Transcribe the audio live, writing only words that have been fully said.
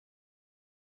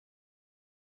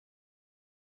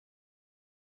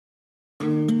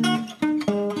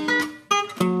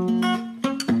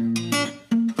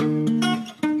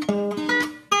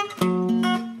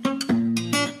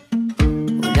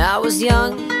was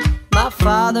young, my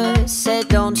father said,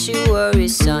 don't you worry,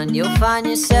 son, you'll find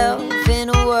yourself in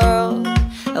a world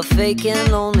of fake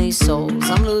and lonely souls.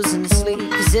 I'm losing sleep,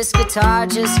 cause this guitar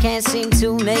just can't seem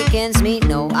to make ends meet.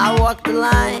 No, I walk the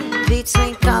line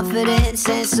between confidence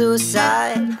and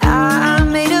suicide. I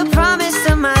made a promise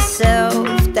to myself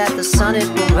that the sun it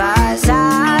will rise.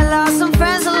 I lost some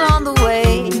friends along the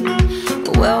way,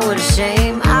 well, what a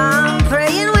shame. I'm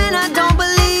praying when I don't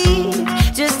believe,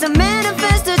 just to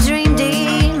manifest a dream.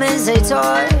 Demons, they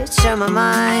torture my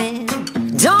mind.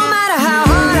 Don't matter how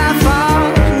hard I fall,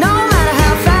 no matter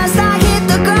how fast I hit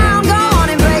the ground, go on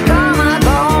and break all my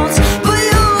bones, but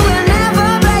you will never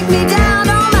break me down.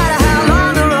 No matter how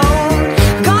long the road,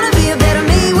 gonna be a better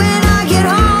me when I get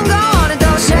home. Go on and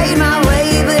don't shade my way,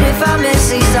 but if I miss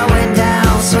these, I went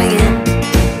down swinging.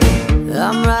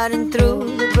 I'm riding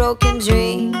through the broken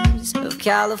dreams of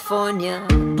California,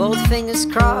 both fingers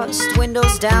crossed,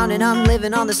 windows down, and I'm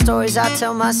living on the stories I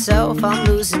tell myself. I'm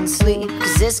losing sleep,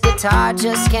 cause this guitar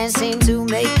just can't seem to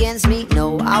make ends meet.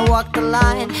 No, I walk the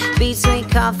line between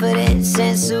confidence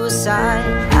and suicide.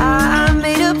 I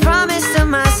made a promise to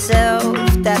myself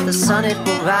that the sun it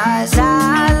will rise.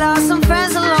 I lost some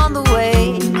friends along the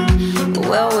way,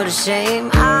 well, what a shame.